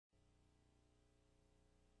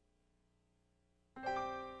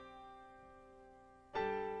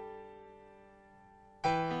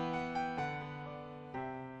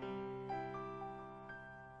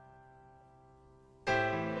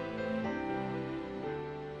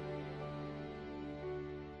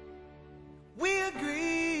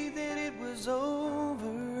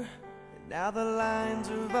Now the lines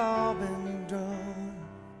have all been drawn.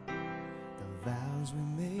 The vows we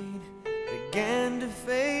made began to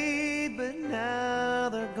fade, but now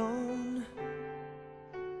they're gone.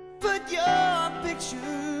 Put your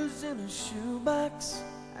pictures in a shoebox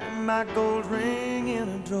and my gold ring in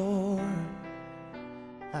a drawer.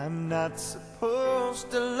 I'm not supposed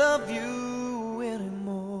to love you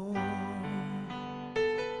anymore.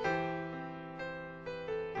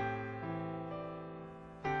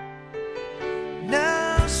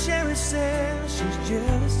 Now Sherry says she's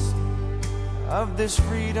jealous of this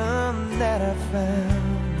freedom that I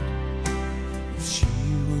found. If she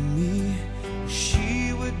were me,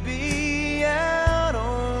 she would be out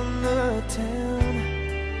on the town.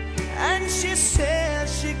 And she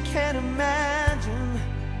says she can't imagine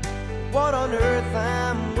what on earth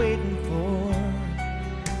I'm waiting for.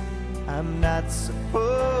 I'm not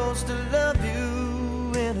supposed to love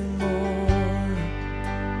you anymore.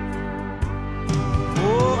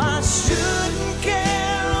 Oh, I shouldn't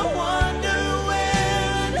care, I wonder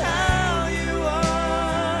where and how you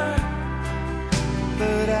are.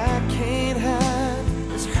 But I can't hide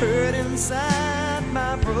this hurt inside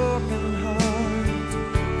my broken heart.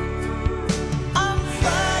 I'm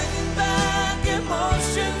fighting back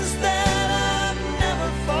emotions that I've never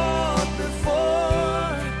fought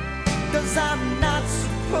before, 'cause I'm not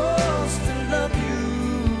supposed to love you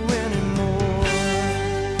anymore.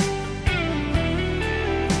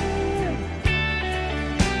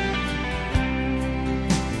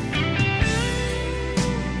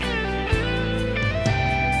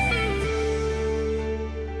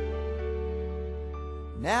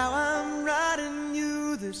 Now I'm writing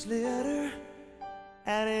you this letter,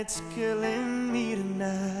 and it's killing me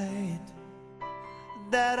tonight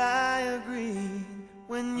that I agreed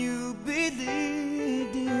when you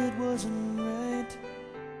believed it wasn't right.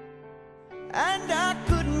 And I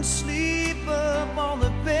couldn't sleep up on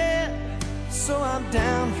the bed, so I'm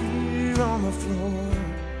down here on the floor,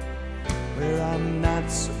 where I'm not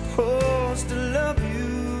supposed to love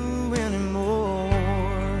you anymore.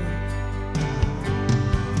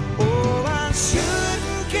 Oh, I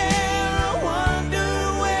shouldn't care, I wonder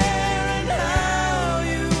where and how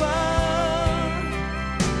you are.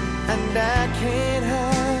 And I can't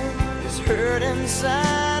hide this hurt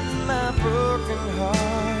inside my broken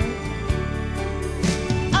heart.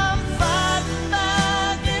 I'm fighting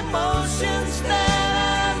back emotions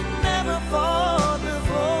that I've never fought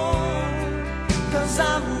before, 'cause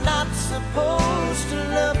I'm not supposed to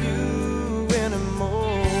love you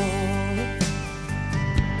anymore.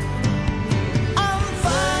 I'm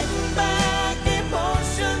fighting back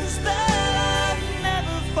emotions that I've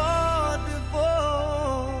never fought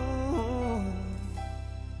before,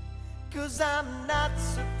 'cause I'm not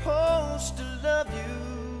supposed to love you